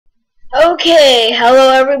Okay, hello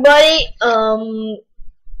everybody.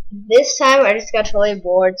 This time I just got totally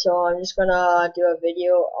bored, so I'm just gonna do a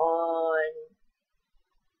video on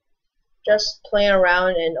just playing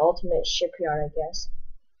around in Ultimate Shipyard, I guess.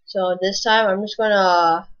 So this time I'm just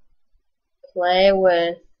gonna play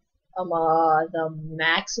with the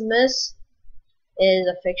Maximus. It is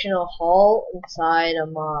a fictional hull inside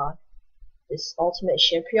this Ultimate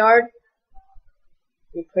Shipyard.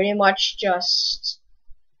 You pretty much just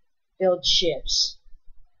build ships.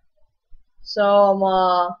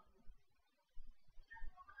 So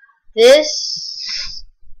this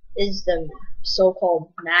is the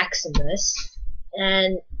so-called Maximus,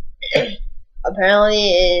 and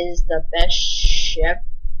apparently is the best ship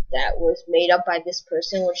that was made up by this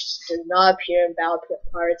person, which does not appear in Battle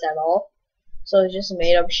Pirates at all. So it's just a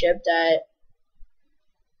made-up ship that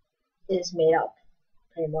is made up,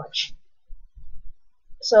 pretty much.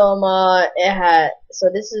 So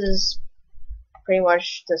this is pretty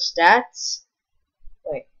much the stats.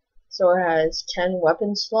 So it has 10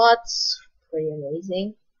 weapon slots, pretty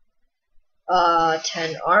amazing.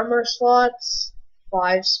 10 armor slots,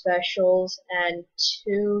 5 specials, and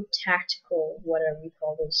 2 tactical, whatever you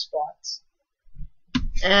call those spots.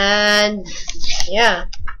 And yeah,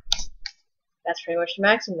 that's pretty much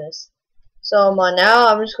Maximus. So now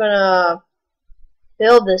I'm just gonna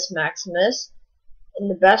build this Maximus in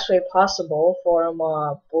the best way possible for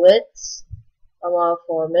Blitz,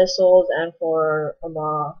 for missiles, and for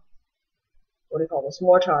what do you call this,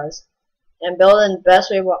 mortars, and build it in the best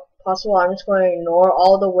way possible. I'm just going to ignore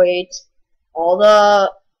all the weight, all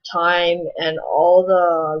the time, and all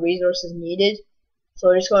the resources needed. So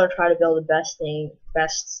we're just going to try to build the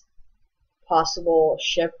best possible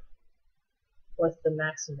ship with the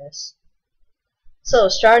Maximus. So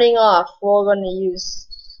starting off, we're going to use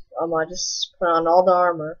just put on all the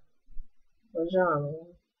armor. Where's the armor?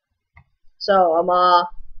 So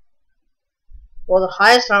well, the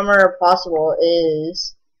highest armor possible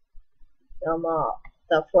is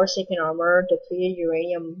the Forsaken armor, depleted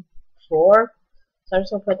uranium 4. So I'm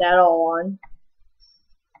just gonna put that all on.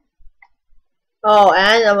 Oh,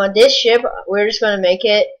 and this ship, we're just gonna make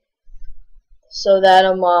it so that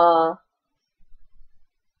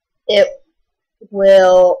it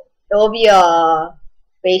will be a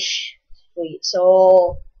base fleet.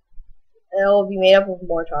 So it will be made up of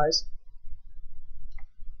mortars.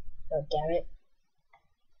 Oh, damn it.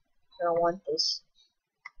 I don't want this.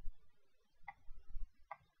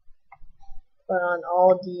 Put on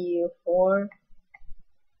all DU4.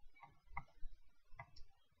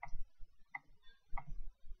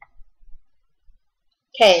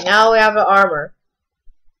 Okay, now we have the armor.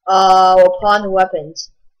 We'll put on the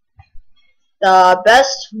weapons. The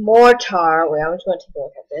best mortar. Wait, I'm just going to take a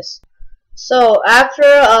look at this. So after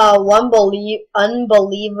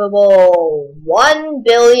unbelievable 1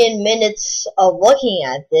 billion minutes of looking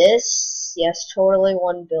at this, yes, totally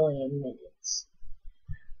 1 billion minutes,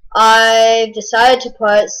 I've decided to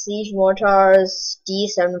put Siege Mortars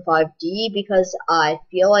D75D because I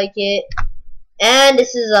feel like it. And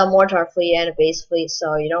this is a mortar fleet and a base fleet,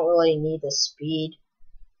 so you don't really need the speed.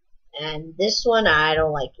 And this one, I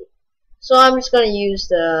don't like it. So I'm just going to use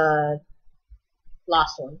the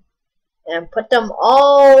last one and put them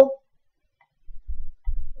all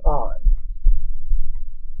on.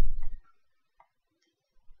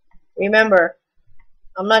 Remember,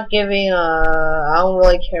 I'm not giving I don't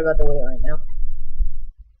really care about the weight right now.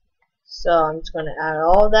 So I'm just gonna add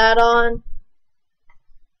all that on.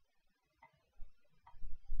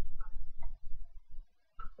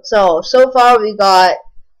 So far we got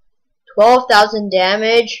 12,000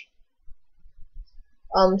 damage,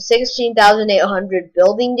 16,800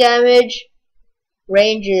 building damage,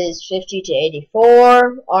 range is 50 to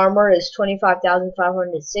 84, armor is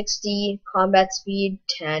 25,560, combat speed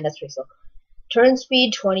 10, that's pretty slow, turn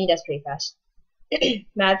speed 20, that's pretty fast,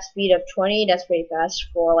 map speed of 20, that's pretty fast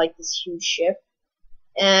for like this huge ship,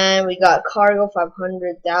 and we got cargo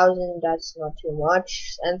 500,000, that's not too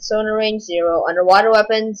much, and sonar range 0, underwater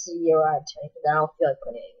weapons 0 out of 10, because I don't feel like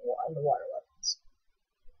putting any underwater weapons.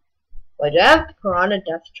 Wait, do I have piranha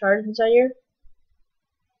depth charge inside here?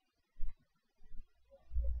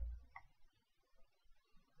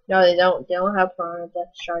 No, they don't. They don't have piranha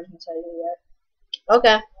depth charge inside here yet.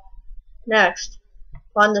 Okay. Next,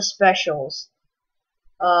 on the specials.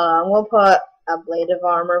 I'm gonna put ablative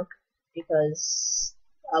armor because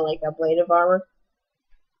I like ablative armor.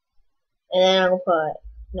 And then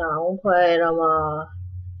I'm gonna put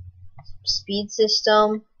speed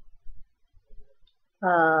system.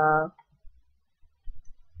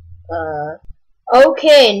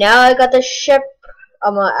 Okay, now I got the ship.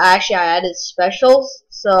 Actually I added specials,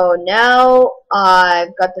 So now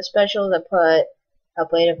I've got the specials. I put a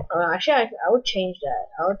blade of. Actually, I would change that.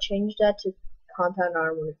 I would change that to compound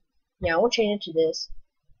armor. Yeah, I will change it to this.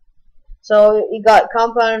 So we got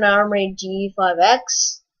compound armor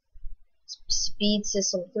G5X, speed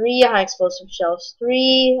system 3, high explosive shells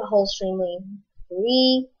 3, hull streaming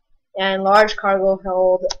 3, and large cargo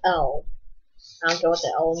held L. I don't know what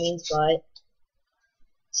the L means, but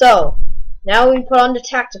so now we put on the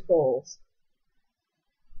tacticals.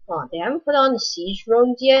 Oh, they haven't put on the siege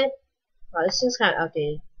drones yet. Oh, this thing's kind of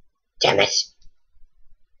outdated. Damn it!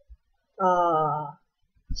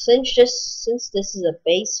 Since this is a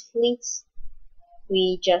base fleet,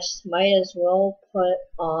 we just might as well put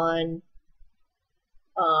on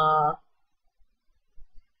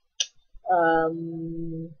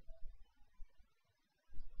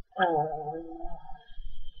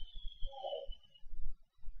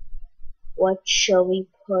what shall we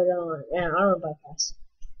put on? Yeah, armor bypass.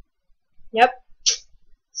 Yep.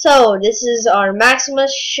 So this is our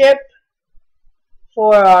Maximus ship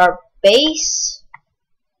for our base.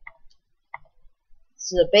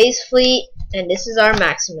 This is a base fleet, and this is our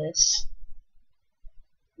Maximus.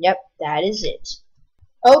 Yep, that is it.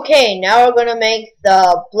 Okay, now we're gonna make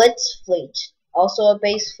the Blitz fleet, also a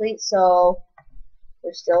base fleet. So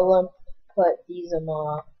we're still gonna put these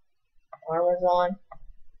armors on.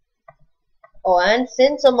 Oh, and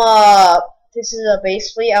since this is a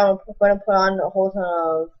base fleet, I'm gonna put on a whole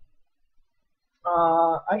ton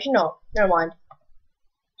of actually no, never mind.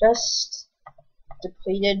 Just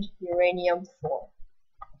depleted uranium 4.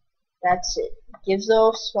 That's it. Gives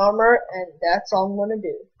those armor, and that's all I'm gonna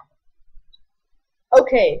do.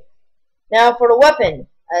 Okay, now for the weapon.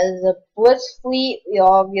 As a Blitz fleet, we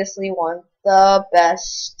obviously want the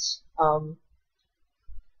best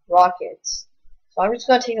rockets. So I'm just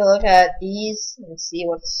gonna take a look at these and see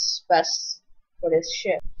what's best for this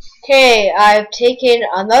ship. Okay, I've taken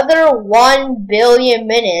another 1 billion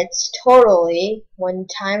minutes totally, when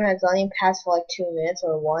time has only passed for like 2 minutes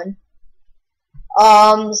or 1.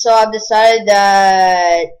 So I've decided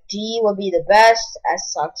that D will be the best.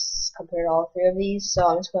 S sucks compared to all 3 of these, so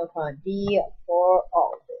I'm just gonna put on D for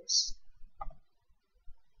all of this.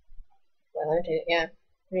 Wait, let me take it. Yeah.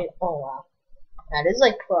 Oh wow, that is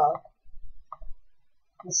like pro.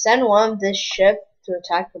 You send one of this ship to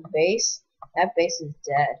attack the base, that base is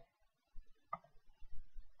dead.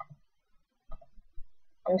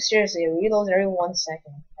 No, seriously, it reloads every 1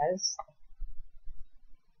 second.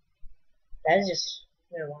 That is just,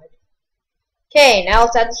 never mind. Okay, now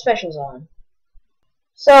let's add the specials on.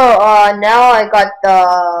 So, now I got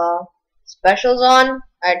the specials on.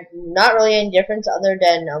 Not really any difference other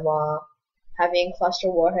than, having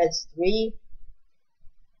cluster warheads 3.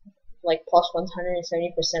 Like plus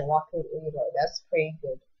 170% walking reload. That's pretty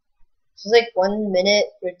good. So it's like 1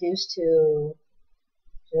 minute reduced to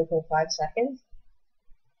 0.5 seconds.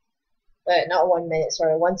 But not 1 minute,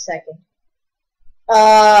 sorry, 1 second.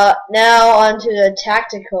 Now onto the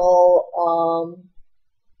tactical.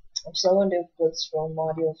 I'm still gonna do Blitz drone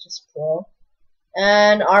module, just pro,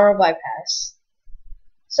 and armor bypass.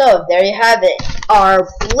 So there you have it, our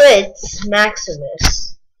Blitz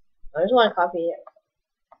Maximus. I just want to copy it.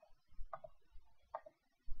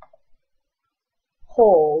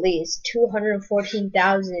 Holy, it's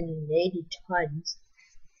 214,080 tons.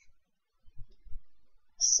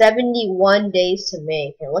 71 days to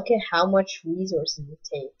make, and look at how much resources it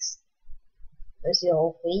takes. Let's see the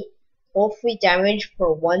whole fleet. Whole fleet damage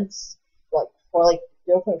for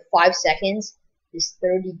 0.5 seconds is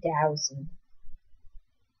 30,000.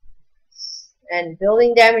 And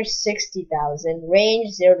building damage 60,000. Range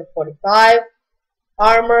 0 to 45.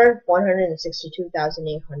 Armor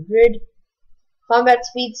 162,800. Combat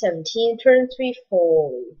speed 17, turn speed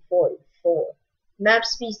 44, map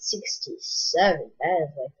speed 67. That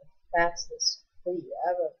is like the fastest fleet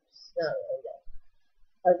ever. Not really that.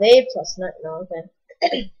 Evade plus no,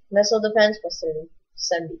 okay. Missile defense plus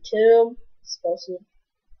 72. Explosive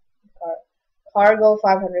cargo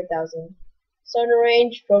 500,000. Sonar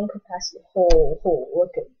range, drone capacity.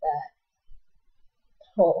 Look at that.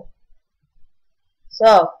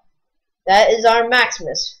 So that is our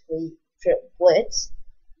Maximus fleet. Blitz,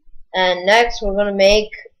 and next we're gonna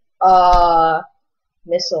make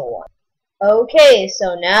Missile one. Okay,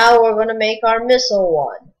 so now we're gonna make our Missile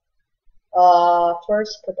one.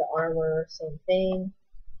 First put the armor, same thing.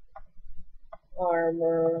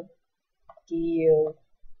 Armor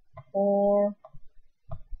DO4.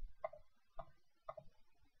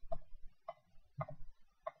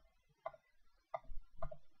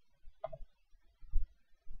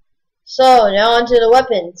 So now onto the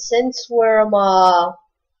weapon. Since we're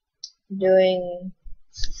doing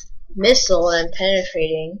Missile and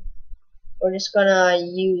penetrating. We're just gonna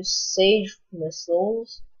use Sage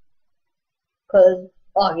missiles, because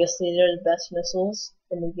obviously they're the best missiles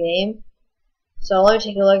in the game. So let me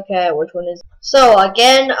take a look at which one is. So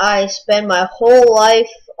again, I spend my whole life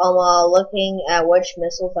looking at which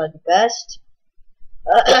missiles are the best.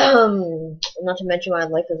 Not to mention my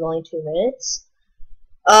life is only 2 minutes.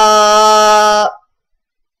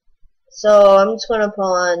 So I'm just gonna put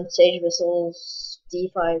on Sage missiles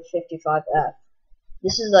D555F.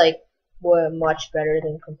 This is like much better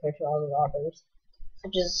than compared to all the others. So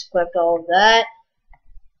just click all of that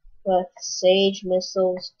with Sage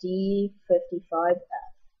missiles D55F.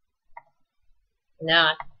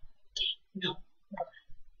 Nah, no.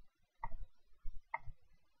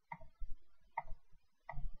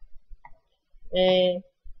 And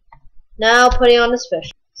now putting on the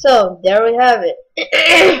special. So there we have it.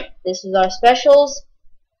 This is our specials.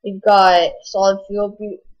 We've got solid fuel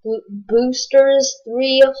boosters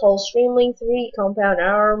 3, hull streamling 3, compound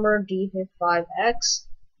armor D55X,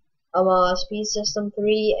 speed system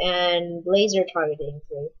 3, and laser targeting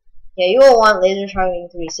 3. Yeah, you will want laser targeting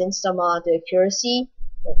 3 since the accuracy.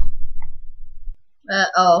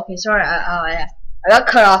 Oh, okay, sorry. I got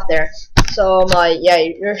cut off there. So yeah,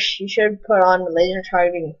 you should put on the laser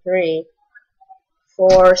targeting 3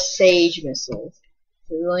 for Sage missiles.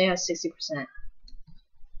 So it only has 60%.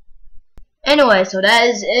 Anyway, so that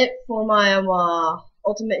is it for my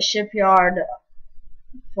ultimate shipyard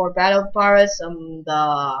for battle pirates.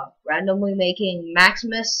 The randomly making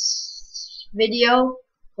Maximus video.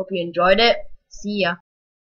 Hope you enjoyed it. See ya.